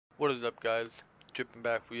What is up, guys? Dripping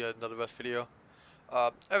back with yet another Rust video.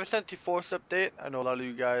 Ever since the fourth update, I know a lot of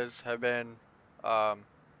you guys have been kind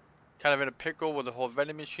of in a pickle with the whole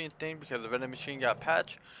vending machine thing because the vending machine got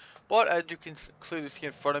patched. But as you can clearly see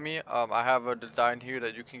in front of me, I have a design here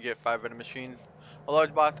that you can get 5 vending machines, a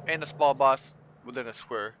large box and a small box within a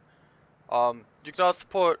square. You can also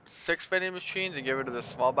put 6 vending machines and get rid of the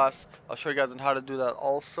small box. I'll show you guys on how to do that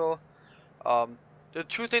also. Um, the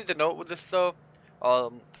two things to note with this though,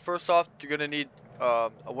 first off, you're gonna need a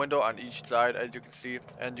window on each side, as you can see,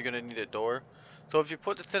 and you're gonna need a door. So if you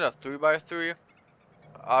put this in a 3x3,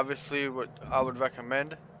 obviously what I would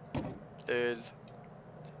recommend is,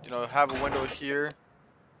 have a window here,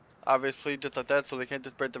 obviously just like that, so they can't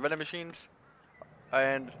just break the vending machines.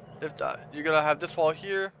 And if you're gonna have this wall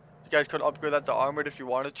here, you guys could upgrade that to armored if you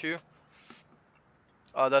wanted to.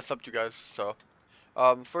 That's up to you guys. So,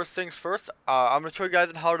 first things first, I'm gonna show you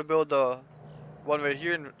guys how to build the one right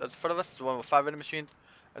here that's in front of us, the one with 5 vending machines,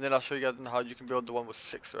 and then I'll show you guys how you can build the one with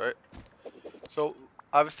 6, alright? So,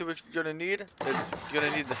 obviously what you're gonna need is, you're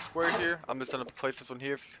gonna need the square here. I'm just gonna place this one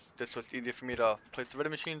here, this was easier for me to place the vending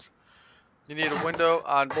machines. You need a window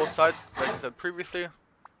on both sides, like I said previously,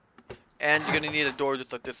 and you're gonna need a door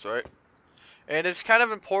just like this, right? And it's kind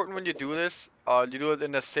of important when you do this, you do it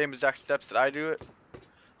in the same exact steps that I do it.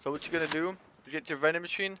 So what you're gonna do is get your vending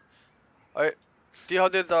machine, alright? See how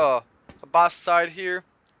there's a boss side here,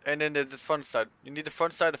 and then there's this front side. You need the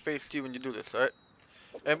front side to face you when you do this, alright?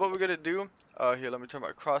 And what we're gonna do, here, let me turn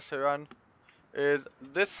my crosshair on, is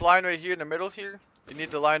this line right here in the middle here, you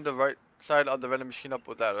need to line the right side of the vending machine up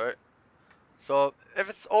with that, alright? So if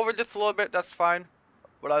it's over just a little bit, that's fine.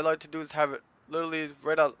 What I like to do is have it literally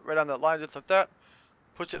right on that line, just like that.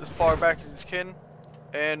 Push it as far back as you can,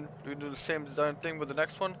 and we do the same design thing with the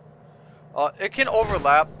next one. It can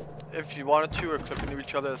overlap if you wanted to, or clip into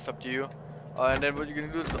each other. It's up to you. And then what you're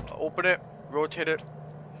gonna do is open it, rotate it.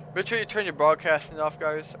 Make sure you turn your broadcasting off,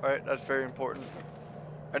 guys. Alright, that's very important.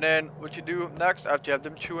 And then what you do next, after you have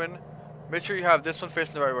them chew in, make sure you have this one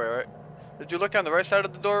facing the right way, right? If you look on the right side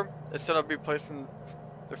of the door, it's gonna be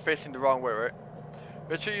they're facing the wrong way, right?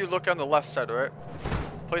 Make sure you look on the left side, right?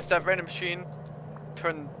 Place that vending machine,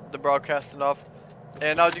 turn the broadcasting off.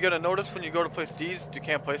 And now you're gonna notice when you go to place these, you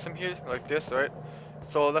can't place them here like this, right?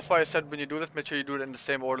 So that's why I said when you do this, make sure you do it in the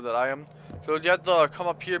same order that I am. So you have to come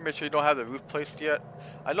up here, make sure you don't have the roof placed yet.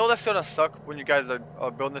 I know that's gonna suck when you guys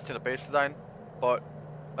are building this in a base design, but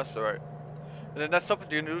that's alright. And then that's something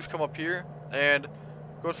you're gonna do is come up here and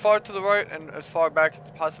go as far to the right and as far back as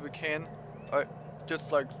you possibly can. Alright,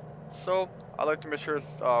 just like so. I like to make sure it's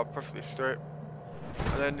perfectly straight.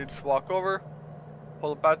 And then you just walk over,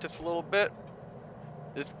 pull it back just a little bit.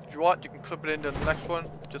 If you want, you can clip it into the next one,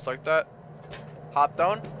 just like that. Hop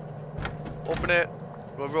down, open it,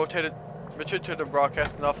 we'll rotate it, make sure to turn the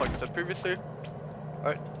broadcasting off like I said previously.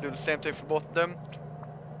 Alright, do the same thing for both of them.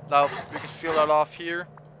 Now, we can seal that off here.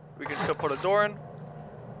 We can still put a door in.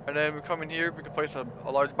 And then we come in here, we can place a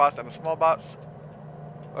large box and a small box.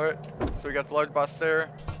 Alright, so we got the large box there.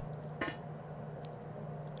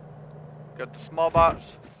 Got the small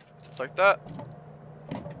box, just like that.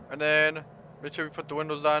 And then, make sure we put the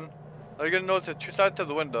windows on. Now you're gonna notice there's 2 sides to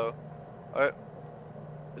the window. Alright.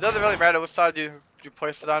 It doesn't really matter which side you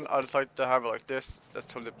place it on. I just like to have it like this. That's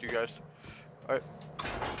totally up to you guys. Alright.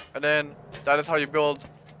 And then that is how you build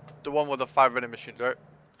the one with the 5 vending machines, right?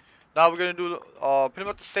 Now we're gonna do pretty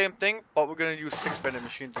much the same thing, but we're gonna use 6 vending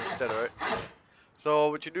machines instead, alright? So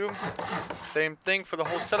what you do, same thing for the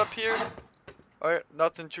whole setup here. Alright,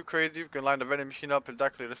 nothing too crazy. You can line the vending machine up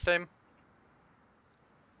exactly the same.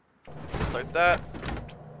 Just like that.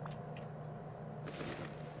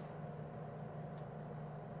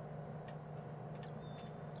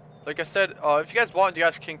 Like I said, if you guys want, you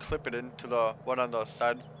guys can clip it into the one on the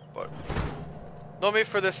side, but normally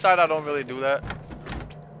for this side, I don't really do that.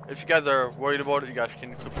 If you guys are worried about it, you guys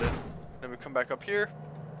can clip it in. Then we come back up here,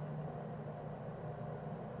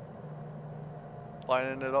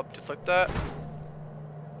 lining it up just like that.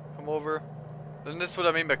 Come over. Then this is what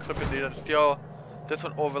I mean by clipping these. See how this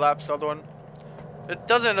one overlaps the other one? It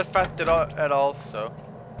doesn't affect it at all, so.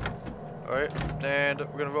 Alright, and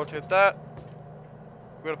we're gonna rotate that.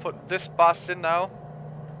 We're gonna put this box in now,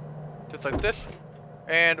 just like this.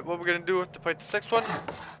 And what we're gonna do to place the 6th one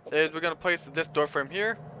is we're gonna place this door frame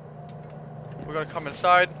here. We're gonna come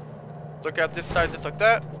inside, look at this side just like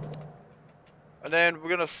that. And then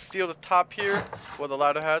we're gonna seal the top here with a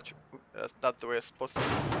ladder hatch. That's not the way it's supposed to be.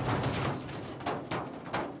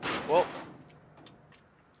 Well,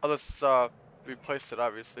 I'll just replace it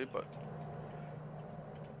obviously, but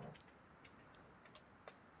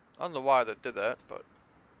I don't know why they did that, but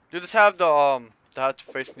you just have the the hatch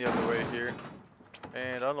facing the other way here.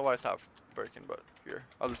 And I don't know why it's not breaking, but here,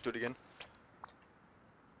 I'll just do it again.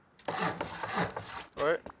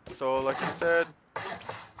 Alright, so like I said,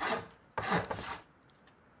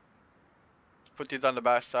 put these on the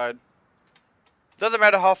back side. Doesn't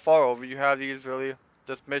matter how far over you have these, really.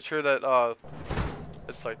 Just make sure that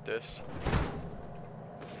it's like this.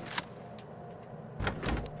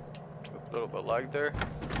 A little bit lag there.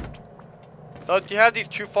 So if you have these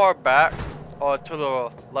too far back, to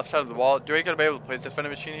the left side of the wall, you ain't gonna be able to place this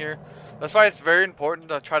vending machine here. That's why it's very important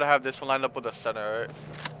to try to have this one lined up with the center, right?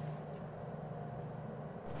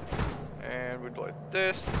 And we do like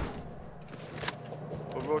this.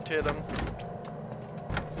 We'll rotate them.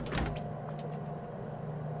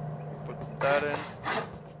 Put that in.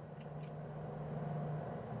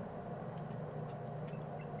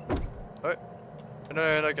 Alright. And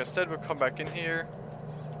then, like I said, we'll come back in here.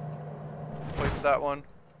 Place that one.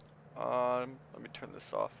 Let me turn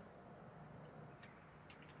this off.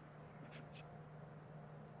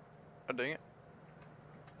 Oh, dang it.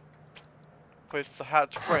 Place the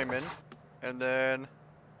hatch frame in. And then,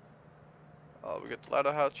 we get the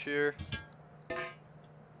ladder hatch here.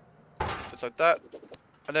 Just like that.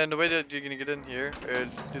 And then the way that you're gonna get in here is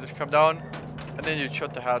you just come down, and then you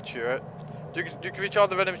shut the hatch here, right? You can reach all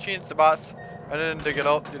the vending machines, the bots, and then they get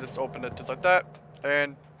out, you just open it just like that.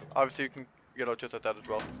 And obviously you can get out just like that as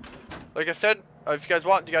well. Like I said, if you guys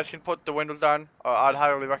want, you guys can put the windows on. I'd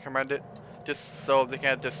highly recommend it, just so they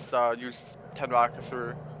can't just use 10 rockets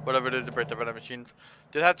or whatever it is to break the vending machines.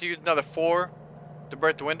 They'd have to use another 4 to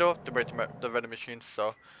break the window to break the vending machines.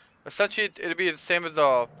 So essentially, it'd be the same as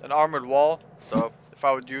an armored wall. So if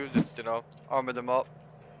I would use, just armor them up.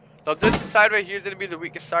 Now this side right here is gonna be the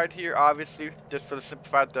weakest side here, obviously, just for the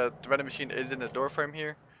simple fact that the vending machine is in the door frame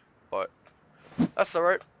here. But that's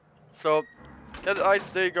alright. So guys,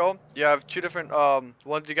 there you go. You have 2 different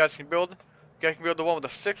ones you guys can build. You guys can build the one with the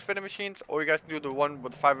 6 vending machines, or you guys can do the one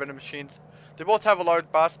with the 5 vending machines. They both have a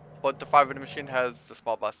large boss, but the 5 vending machine has the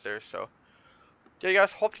small boss there. So yeah,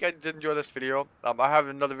 guys, hope you guys did enjoy this video. I have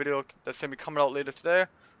another video that's gonna be coming out later today.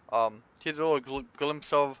 Here's a little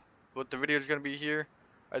glimpse of what the video is gonna be here.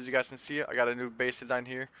 As you guys can see, I got a new base design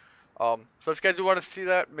here. So if you guys do want to see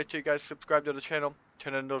that, make sure you guys subscribe to the channel,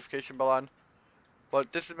 turn the notification bell on.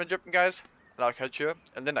 But this has been Drippin', guys, and I'll catch you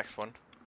in the next one.